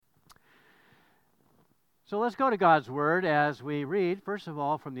So let's go to God's Word as we read, first of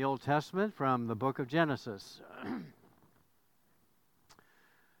all, from the Old Testament, from the book of Genesis.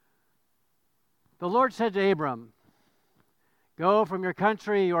 The Lord said to Abram, "Go from your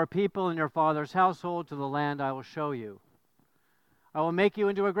country, your people, and your father's household to the land I will show you. I will make you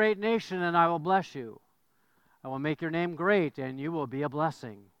into a great nation, and I will bless you. I will make your name great, and you will be a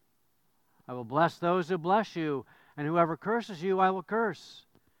blessing. I will bless those who bless you, and whoever curses you I will curse.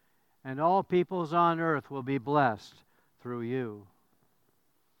 And all peoples on earth will be blessed through you."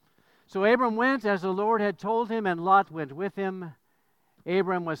 So Abram went as the Lord had told him, and Lot went with him.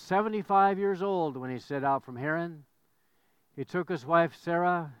 Abram was 75 years old when he set out from Haran. He took his wife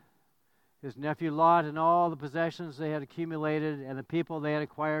Sarah, his nephew Lot, and all the possessions they had accumulated and the people they had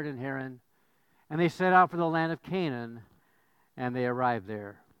acquired in Haran, and they set out for the land of Canaan, and they arrived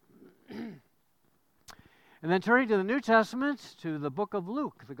there. And then turning to the New Testament, to the book of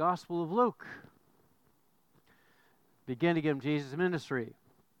Luke, the Gospel of Luke, beginning of Jesus' ministry.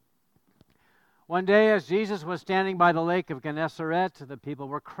 One day as Jesus was standing by the lake of Gennesaret, the people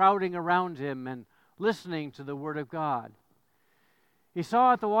were crowding around him and listening to the word of God. He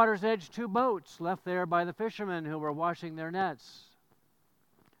saw at the water's edge 2 boats left there by the fishermen who were washing their nets.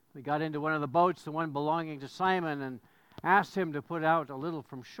 He got into one of the boats, the one belonging to Simon, and asked him to put out a little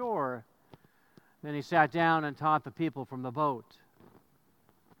from shore. Then he sat down and taught the people from the boat.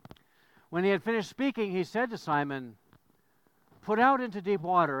 When he had finished speaking, he said to Simon, "Put out into deep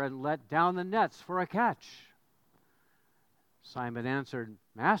water and let down the nets for a catch." Simon answered,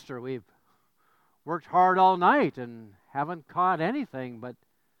 "Master, we've worked hard all night and haven't caught anything, but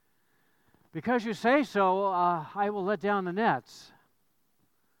because you say so, I will let down the nets."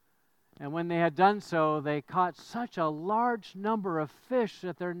 And when they had done so, they caught such a large number of fish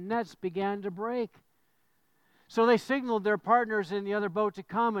that their nets began to break. So they signaled their partners in the other boat to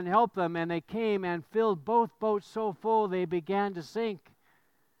come and help them, and they came and filled both boats so full they began to sink.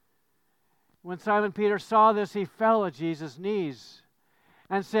 When Simon Peter saw this, he fell at Jesus' knees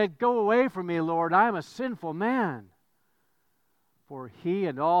and said, "Go away from me, Lord, I am a sinful man." For he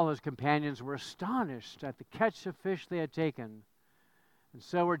and all his companions were astonished at the catch of fish they had taken. And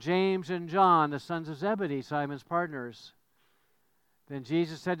so were James and John, the sons of Zebedee, Simon's partners. Then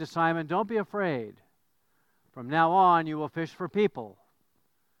Jesus said to Simon, "Don't be afraid. From now on you will fish for people."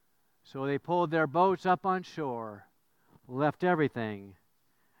 So they pulled their boats up on shore, left everything,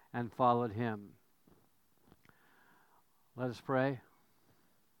 and followed him. Let us pray.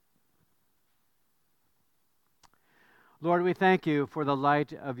 Lord, we thank you for the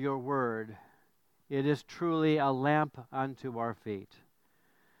light of your word. It is truly a lamp unto our feet.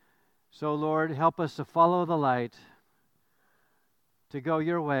 So, Lord, help us to follow the light, to go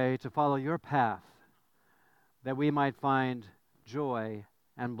your way, to follow your path, that we might find joy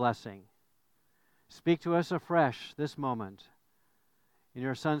and blessing. Speak to us afresh this moment. In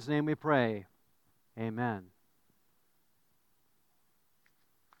your Son's name we pray. Amen.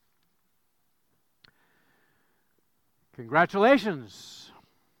 Congratulations.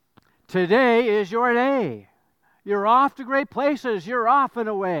 Today is your day. You're off to great places. You're off and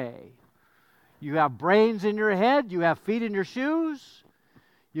away. You have brains in your head. You have feet in your shoes.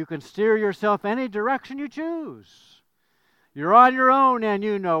 You can steer yourself any direction you choose. You're on your own, and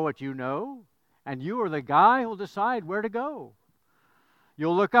you know what you know. And you are the guy who'll decide where to go.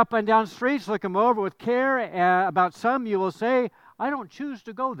 You'll look up and down streets, look them over with care. About some you will say, "I don't choose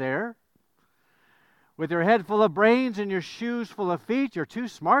to go there." With your head full of brains and your shoes full of feet, you're too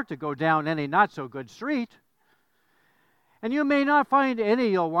smart to go down any not-so-good street. And you may not find any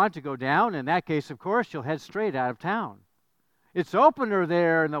you'll want to go down. In that case, of course, you'll head straight out of town. It's opener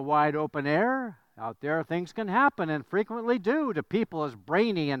there in the wide open air. Out there, things can happen, and frequently do, to people as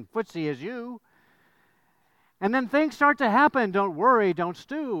brainy and footsy as you. And then things start to happen. Don't worry, don't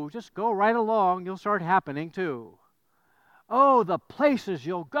stew. Just go right along. You'll start happening too. Oh, the places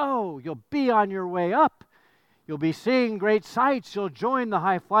you'll go. You'll be on your way up. You'll be seeing great sights. You'll join the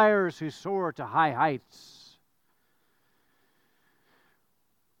high flyers who soar to high heights.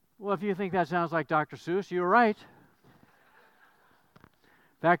 Well, if you think that sounds like Dr. Seuss, you're right.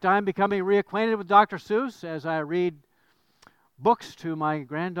 In fact, I'm becoming reacquainted with Dr. Seuss as I read books to my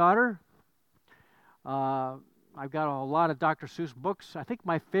granddaughter. I've got a lot of Dr. Seuss books. I think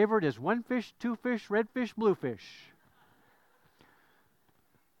my favorite is One Fish, Two Fish, Red Fish, Blue Fish.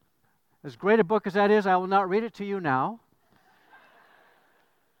 As great a book as that is, I will not read it to you now.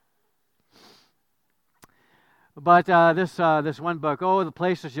 But this one book, Oh, the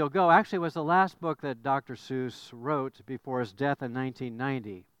Places You'll Go, actually was the last book that Dr. Seuss wrote before his death in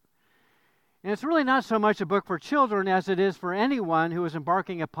 1990. And it's really not so much a book for children as it is for anyone who is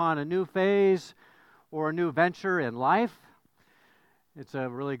embarking upon a new phase or a new venture in life. It's a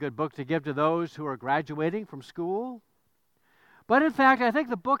really good book to give to those who are graduating from school. But in fact, I think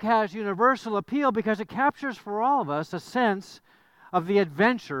the book has universal appeal because it captures for all of us a sense of the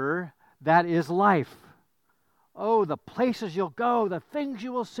adventure that is life. Oh, the places you'll go, the things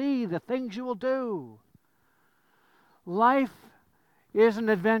you will see, the things you will do. Life is an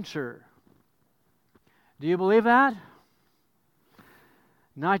adventure. Do you believe that?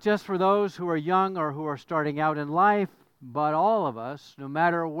 Not just for those who are young or who are starting out in life, but all of us, no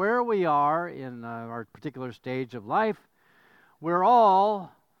matter where we are in our particular stage of life, we're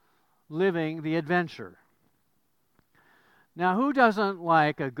all living the adventure. Now, who doesn't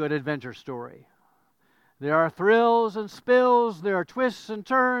like a good adventure story? There are thrills and spills, there are twists and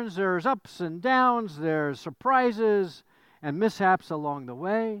turns, there's ups and downs, there's surprises and mishaps along the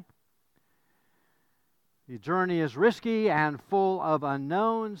way. The journey is risky and full of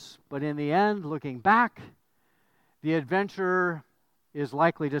unknowns, but in the end, looking back, the adventurer is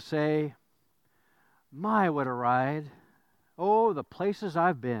likely to say, "My, what a ride. Oh, the places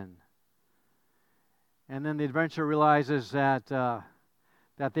I've been." And then the adventurer realizes that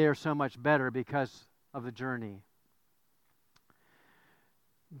they are so much better because of the journey.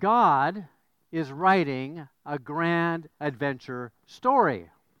 God is writing a grand adventure story.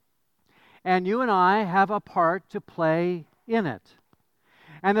 And you and I have a part to play in it.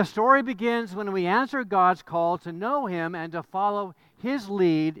 And the story begins when we answer God's call to know Him and to follow His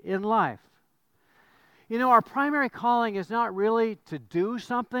lead in life. You know, our primary calling is not really to do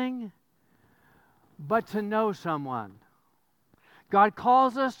something, but to know someone. God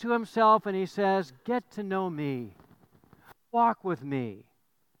calls us to Himself and He says, "Get to know me. Walk with me."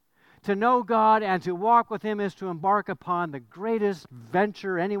 To know God and to walk with Him is to embark upon the greatest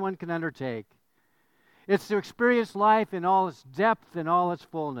venture anyone can undertake. It's to experience life in all its depth and all its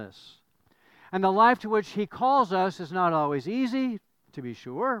fullness. And the life to which He calls us is not always easy, to be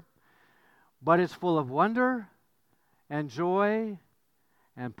sure, but it's full of wonder and joy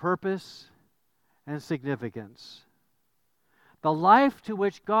and purpose and significance. The life to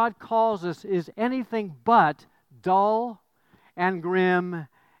which God calls us is anything but dull and grim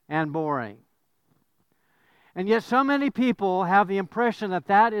and boring. And yet so many people have the impression that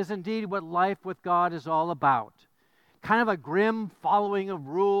that is indeed what life with God is all about. Kind of a grim following of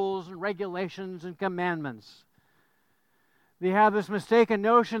rules and regulations and commandments. They have this mistaken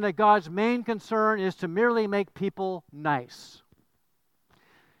notion that God's main concern is to merely make people nice.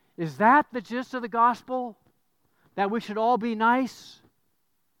 Is that the gist of the gospel? That we should all be nice?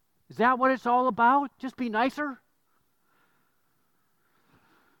 Is that what it's all about? Just be nicer?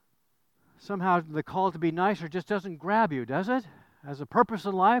 Somehow the call to be nicer just doesn't grab you, does it? As a purpose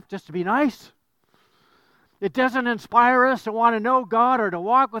in life, just to be nice? It doesn't inspire us to want to know God or to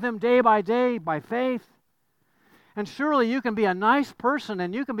walk with Him day by faith. And surely you can be a nice person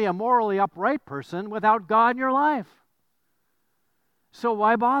and you can be a morally upright person without God in your life. So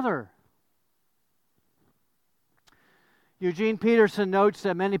why bother? Eugene Peterson notes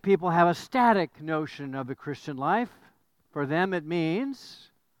that many people have a static notion of the Christian life. For them it means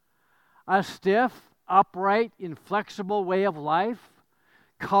a stiff, upright, inflexible way of life,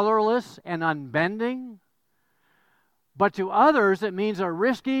 colorless and unbending. But to others it means a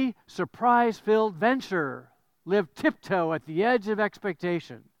risky, surprise-filled venture. Live tiptoe at the edge of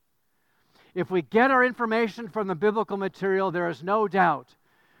expectation. If we get our information from the biblical material, there is no doubt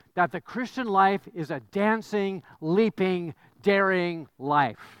that the Christian life is a dancing, leaping, daring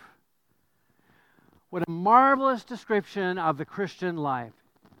life. What a marvelous description of the Christian life.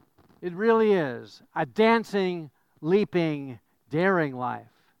 It really is a dancing, leaping, daring life.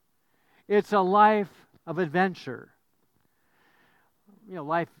 It's a life of adventure. You know,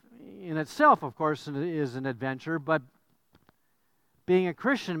 life in itself, of course, is an adventure, but being a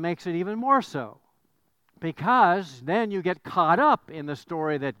Christian makes it even more so. Because then you get caught up in the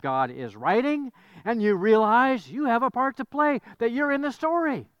story that God is writing, and you realize you have a part to play, that you're in the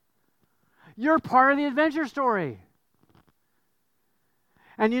story. You're part of the adventure story.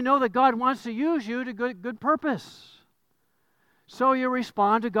 And you know that God wants to use you to good purpose. So you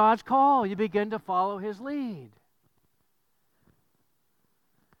respond to God's call. You begin to follow His lead.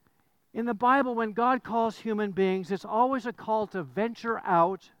 In the Bible, when God calls human beings, it's always a call to venture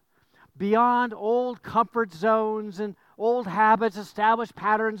out beyond old comfort zones and old habits, established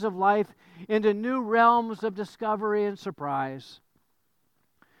patterns of life, into new realms of discovery and surprise.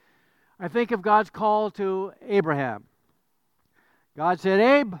 I think of God's call to Abraham. God said,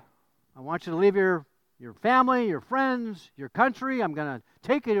 "Abe, I want you to leave your family, your friends, your country. I'm going to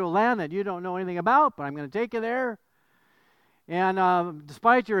take you to a land that you don't know anything about, but I'm going to take you there. And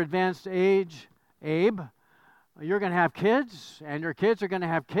despite your advanced age, Abe, you're going to have kids, and your kids are going to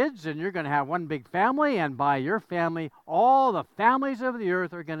have kids, and you're going to have one big family, and by your family, all the families of the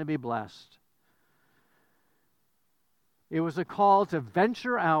earth are going to be blessed. It was a call to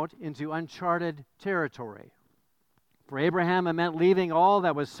venture out into uncharted territory. For Abraham, it meant leaving all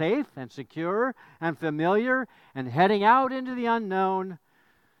that was safe and secure and familiar and heading out into the unknown,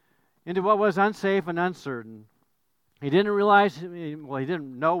 into what was unsafe and uncertain. He didn't realize, he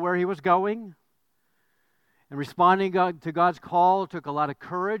didn't know where he was going. And responding to God's call took a lot of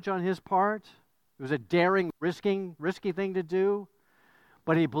courage on his part. It was a daring, risky thing to do.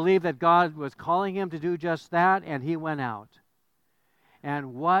 But he believed that God was calling him to do just that, and he went out.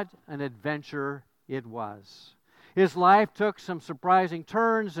 And what an adventure it was. His life took some surprising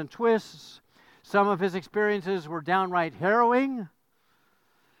turns and twists. Some of his experiences were downright harrowing.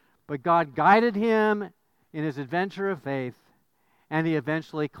 But God guided him in his adventure of faith, and he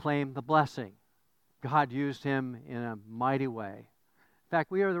eventually claimed the blessing. God used him in a mighty way. In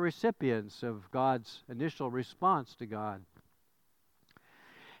fact, we are the recipients of God's initial response to God.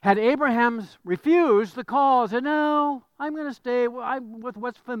 Had Abraham refused the call, said, no, I'm going to stay with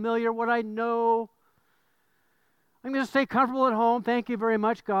what's familiar, what I know. I'm going to stay comfortable at home. Thank you very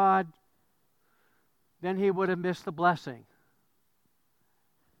much, God. Then he would have missed the blessing.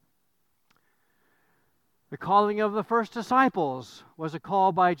 The calling of the first disciples was a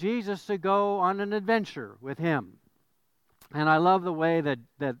call by Jesus to go on an adventure with him. And I love the way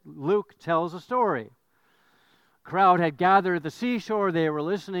that Luke tells the story. A crowd had gathered at the seashore. They were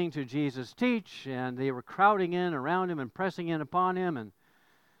listening to Jesus teach, and they were crowding in around him and pressing in upon him. And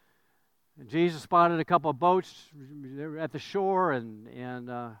Jesus spotted a couple of boats at the shore and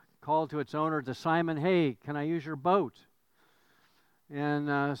called to its owner, to Simon, hey, can I use your boat?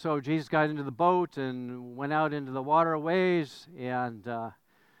 And so Jesus got into the boat and went out into the waterways, and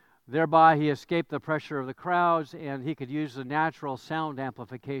thereby he escaped the pressure of the crowds, and he could use the natural sound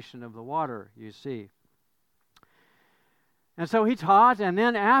amplification of the water, you see. And so he taught, and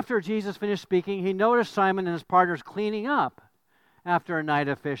then after Jesus finished speaking, he noticed Simon and his partners cleaning up after a night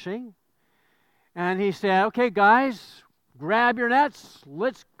of fishing. And he said, okay, guys, grab your nets,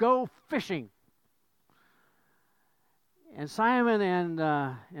 let's go fishing. And Simon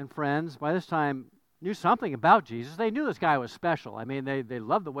and friends, by this time, knew something about Jesus. They knew this guy was special. I mean, they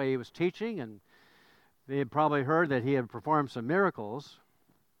loved the way he was teaching, and they had probably heard that he had performed some miracles.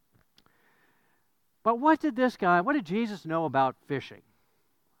 But what did Jesus know about fishing?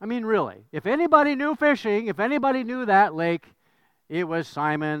 I mean, really, if anybody knew fishing, if anybody knew that lake, it was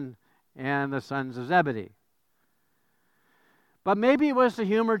Simon and the sons of Zebedee. But maybe it was to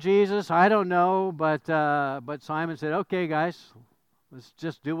humor Jesus, I don't know, but Simon said, okay, guys, let's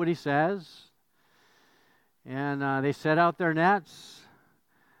just do what he says. And they set out their nets.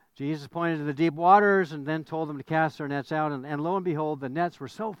 Jesus pointed to the deep waters and then told them to cast their nets out, and lo and behold, the nets were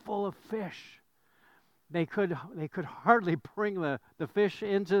so full of fish, they could hardly bring the fish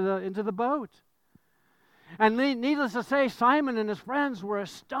into the boat. And needless to say, Simon and his friends were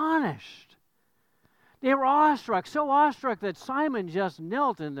astonished. They were awestruck, so awestruck that Simon just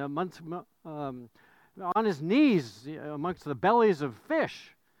knelt on his knees amongst the bellies of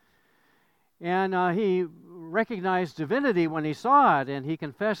fish. And he recognized divinity when he saw it, and he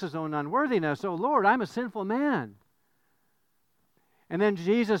confessed his own unworthiness. Oh, Lord, I'm a sinful man. And then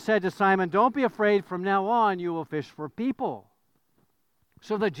Jesus said to Simon, don't be afraid, from now on you will fish for people.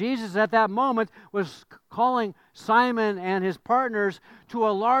 So that Jesus at that moment was calling Simon and his partners to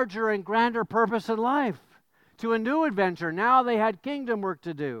a larger and grander purpose in life, to a new adventure. Now they had kingdom work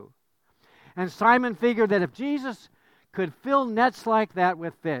to do. And Simon figured that if Jesus could fill nets like that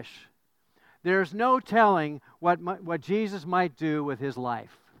with fish, there's no telling what Jesus might do with his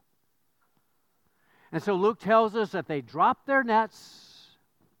life. And so Luke tells us that they dropped their nets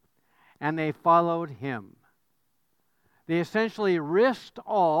and they followed him. They essentially risked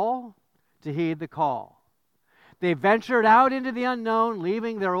all to heed the call. They ventured out into the unknown,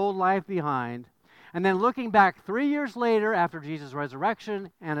 leaving their old life behind. And then looking back 3 years later, after Jesus'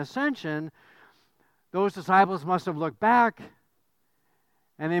 resurrection and ascension, those disciples must have looked back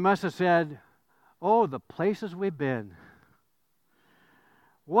and they must have said, oh, the places we've been.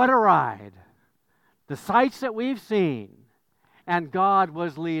 What a ride. The sights that we've seen. And God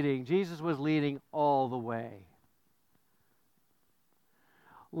was leading. Jesus was leading all the way.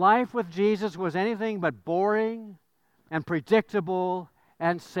 Life with Jesus was anything but boring and predictable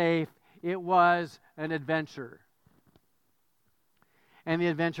and safe. It was an adventure. And the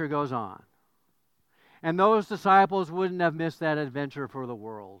adventure goes on. And those disciples wouldn't have missed that adventure for the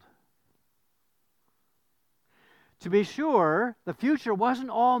world. To be sure, the future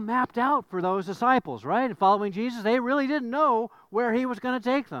wasn't all mapped out for those disciples, right? And following Jesus, they really didn't know where he was going to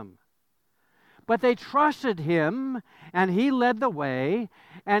take them. But they trusted him, and he led the way,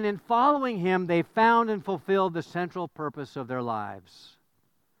 and in following him, they found and fulfilled the central purpose of their lives.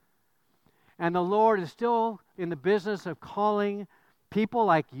 And the Lord is still in the business of calling people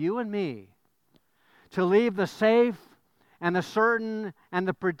like you and me to leave the safe and the certain and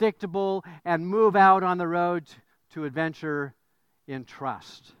the predictable and move out on the road to adventure in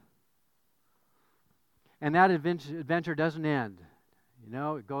trust. And that adventure doesn't end. You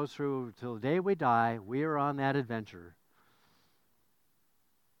know, it goes through till the day we die. We are on that adventure.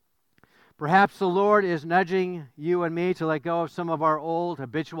 Perhaps the Lord is nudging you and me to let go of some of our old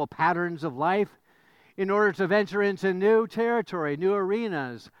habitual patterns of life in order to venture into new territory, new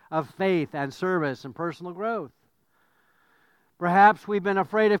arenas of faith and service and personal growth. Perhaps we've been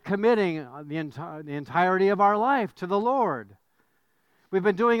afraid of committing the entirety of our life to the Lord. We've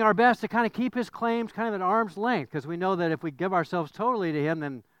been doing our best to kind of keep his claims kind of at arm's length because we know that if we give ourselves totally to him,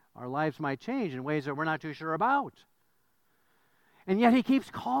 then our lives might change in ways that we're not too sure about. And yet he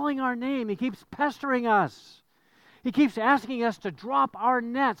keeps calling our name. He keeps pestering us. He keeps asking us to drop our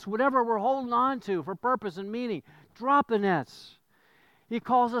nets, whatever we're holding on to for purpose and meaning. Drop the nets. He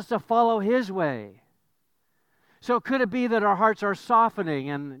calls us to follow his way. So could it be that our hearts are softening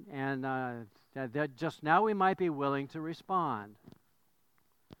and that just now we might be willing to respond?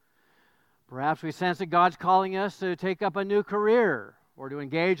 Perhaps we sense that God's calling us to take up a new career or to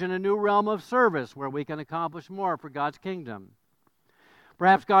engage in a new realm of service where we can accomplish more for God's kingdom.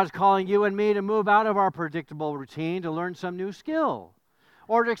 Perhaps God's calling you and me to move out of our predictable routine to learn some new skill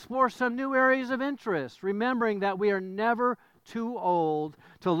or to explore some new areas of interest, remembering that we are never too old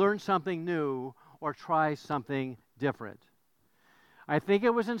to learn something new or try something different. I think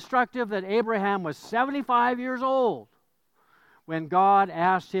it was instructive that Abraham was 75 years old when God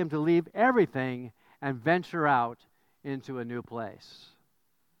asked him to leave everything and venture out into a new place.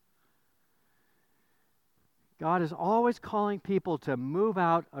 God is always calling people to move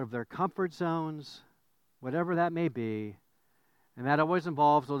out of their comfort zones, whatever that may be, and that always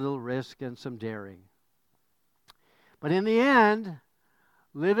involves a little risk and some daring. But in the end,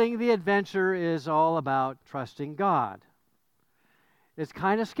 living the adventure is all about trusting God. It's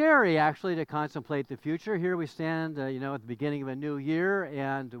kind of scary, actually, to contemplate the future. Here we stand, at the beginning of a new year,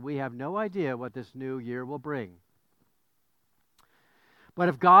 and we have no idea what this new year will bring. But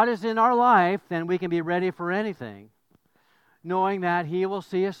if God is in our life, then we can be ready for anything, knowing that he will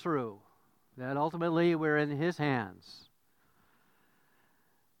see us through, that ultimately we're in his hands.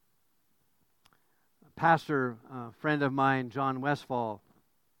 A pastor, friend of mine, John Westfall,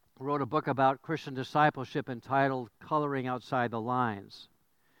 wrote a book about Christian discipleship entitled Coloring Outside the Lines.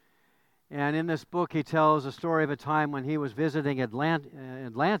 And in this book, he tells a story of a time when he was visiting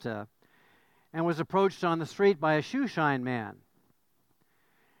Atlanta and was approached on the street by a shoe shine man.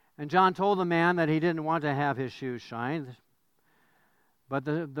 And John told the man that he didn't want to have his shoes shined, but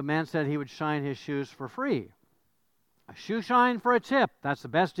the man said he would shine his shoes for free. A shoe shine for a tip. That's the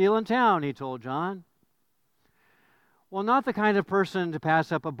best deal in town, he told John. Well, not the kind of person to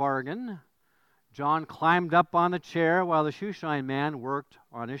pass up a bargain. John climbed up on the chair while the shoe shine man worked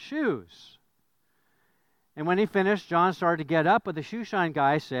on his shoes. And when he finished, John started to get up, but the shoe shine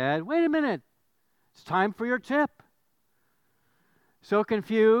guy said, "Wait a minute, it's time for your tip." So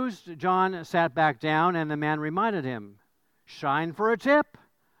confused, John sat back down, and the man reminded him, "Shine for a tip.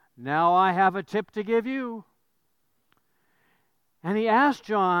 Now I have a tip to give you." And he asked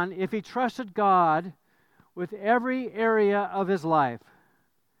John if he trusted God with every area of his life.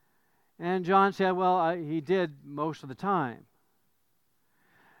 And John said, well, he did most of the time.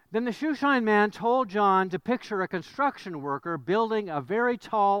 Then the shoeshine man told John to picture a construction worker building a very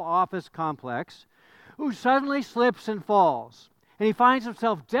tall office complex who suddenly slips and falls. And he finds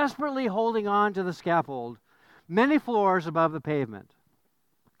himself desperately holding on to the scaffold many floors above the pavement.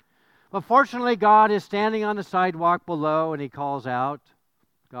 But fortunately, God is standing on the sidewalk below, and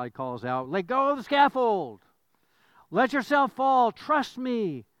God calls out, "Let go of the scaffold. Let yourself fall. Trust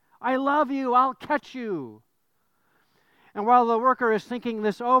me. I love you. I'll catch you." And while the worker is thinking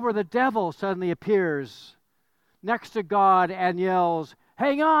this over, the devil suddenly appears next to God and yells,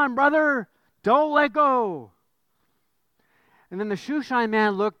 "Hang on, brother. Don't let go." And then the shoeshine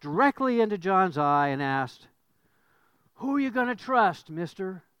man looked directly into John's eye and asked, "Who are you going to trust,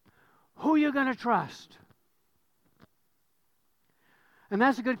 mister? Who are you going to trust?" And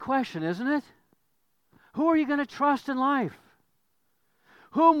that's a good question, isn't it? Who are you going to trust in life?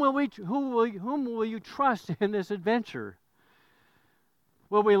 Whom will you trust in this adventure?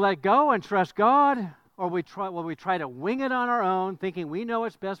 Will we let go and trust God, Or we try to wing it on our own, thinking we know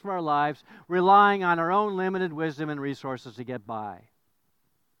what's best for our lives, relying on our own limited wisdom and resources to get by.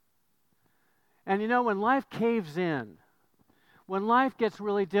 And when life caves in, when life gets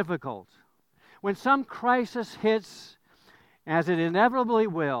really difficult, when some crisis hits, as it inevitably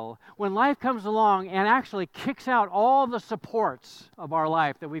will, when life comes along and actually kicks out all the supports of our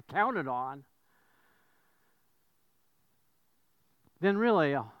life that we've counted on, then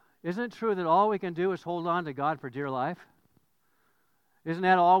really, isn't it true that all we can do is hold on to God for dear life? Isn't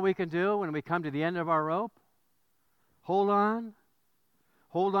that all we can do when we come to the end of our rope? Hold on.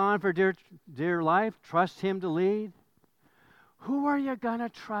 Hold on for dear life. Trust Him to lead. Who are you going to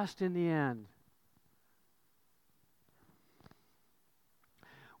trust in the end?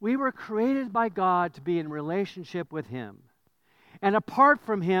 We were created by God to be in relationship with Him. And apart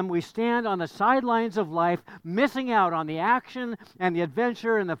from Him, we stand on the sidelines of life, missing out on the action and the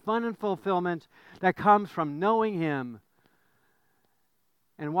adventure and the fun and fulfillment that comes from knowing Him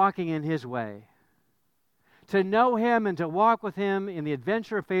and walking in His way. To know Him and to walk with Him in the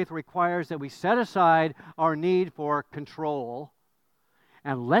adventure of faith requires that we set aside our need for control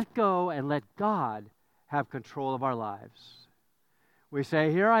and let go and let God have control of our lives. We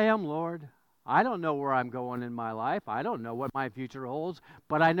say, "Here I am, Lord. I don't know where I'm going in my life. I don't know what my future holds,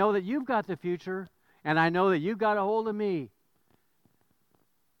 but I know that You've got the future, and I know that You've got a hold of me.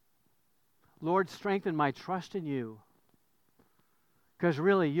 Lord, strengthen my trust in You, because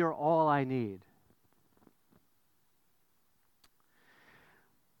really You're all I need."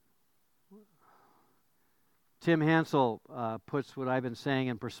 Tim Hansel puts what I've been saying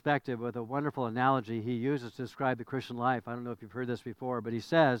in perspective with a wonderful analogy he uses to describe the Christian life. I don't know if you've heard this before, but he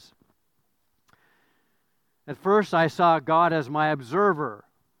says, "At first I saw God as my observer,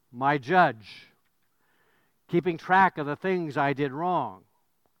 my judge, keeping track of the things I did wrong,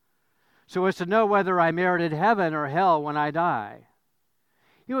 so as to know whether I merited heaven or hell when I die.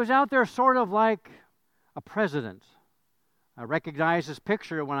 He was out there sort of like a president. I recognized his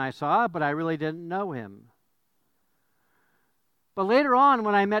picture when I saw it, but I really didn't know him. But later on,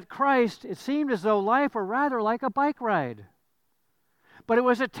 when I met Christ, it seemed as though life were rather like a bike ride. But it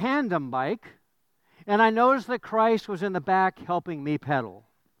was a tandem bike, and I noticed that Christ was in the back helping me pedal.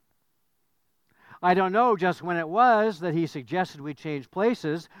 I don't know just when it was that He suggested we change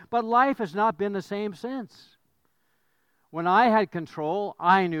places, but life has not been the same since. When I had control,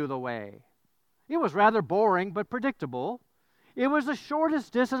 I knew the way. It was rather boring but predictable. It was the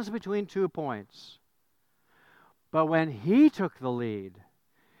shortest distance between 2 points. But when He took the lead,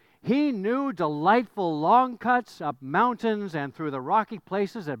 He knew delightful long cuts up mountains and through the rocky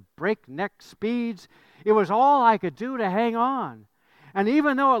places at breakneck speeds. It was all I could do to hang on. And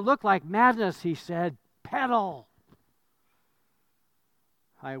even though it looked like madness, He said, 'Pedal.'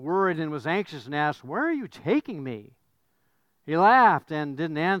 I worried and was anxious and asked, 'Where are you taking me?' He laughed and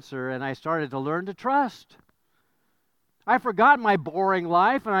didn't answer, and I started to learn to trust. I forgot my boring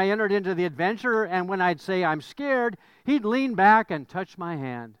life, and I entered into the adventure, and when I'd say I'm scared, He'd lean back and touch my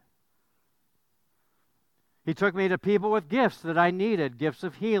hand. He took me to people with gifts that I needed, gifts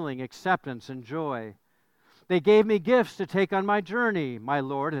of healing, acceptance, and joy. They gave me gifts to take on my journey, my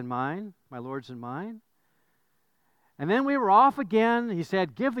Lord's and mine. And then we were off again. He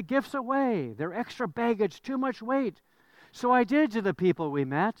said, 'Give the gifts away. They're extra baggage, too much weight.' So I did to the people we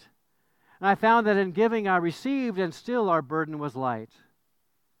met. And I found that in giving I received, and still our burden was light.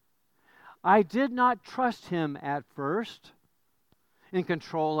 I did not trust Him at first in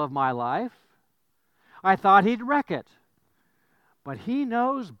control of my life. I thought He'd wreck it. But He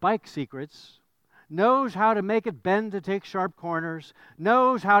knows bike secrets, knows how to make it bend to take sharp corners,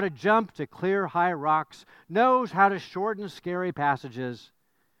 knows how to jump to clear high rocks, knows how to shorten scary passages.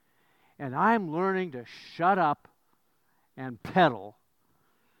 And I'm learning to shut up and pedal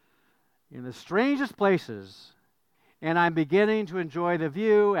in the strangest places, and I'm beginning to enjoy the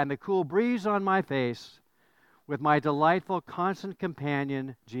view and the cool breeze on my face with my delightful constant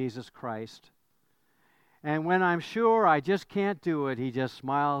companion, Jesus Christ. And when I'm sure I just can't do it, He just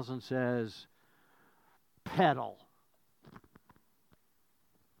smiles and says, 'Pedal.'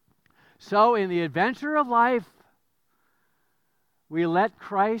 So in the adventure of life, we let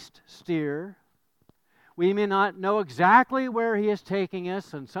Christ steer. We may not know exactly where He is taking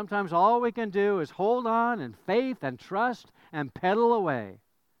us, and sometimes all we can do is hold on in faith and trust and pedal away.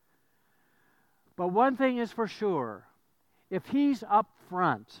 But one thing is for sure, if He's up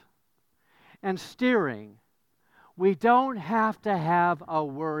front and steering, we don't have to have a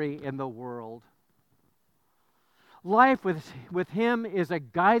worry in the world. Life with Him is a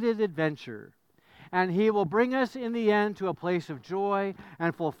guided adventure, and He will bring us in the end to a place of joy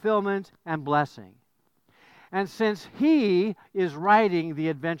and fulfillment and blessing. And since he is writing the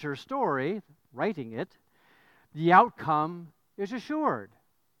adventure story, writing it, the outcome is assured.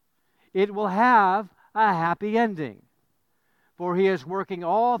 It will have a happy ending, for he is working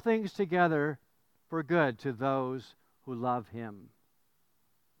all things together for good to those who love him.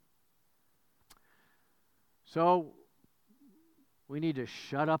 So, we need to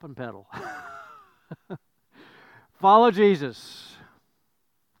shut up and pedal. Follow Jesus.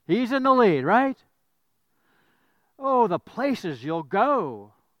 He's in the lead, right? Oh, the places you'll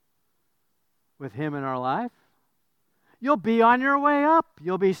go with him in our life. You'll be on your way up.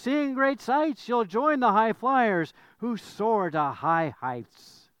 You'll be seeing great sights. You'll join the high flyers who soar to high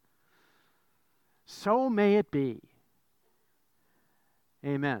heights. So may it be.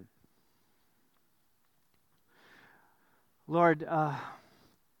 Amen. Lord,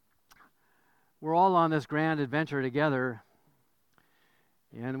 we're all on this grand adventure together,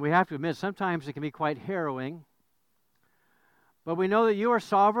 and we have to admit sometimes it can be quite harrowing. But we know that you are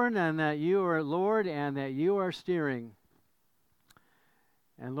sovereign and that you are Lord and that you are steering.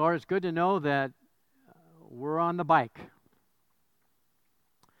 And Lord, it's good to know that we're on the bike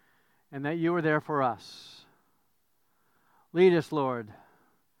and that you are there for us. Lead us, Lord,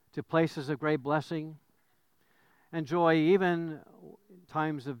 to places of great blessing and joy, even in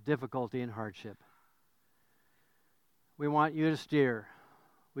times of difficulty and hardship. We want you to steer.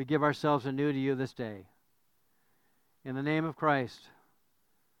 We give ourselves anew to you this day. In the name of Christ,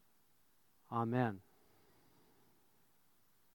 amen.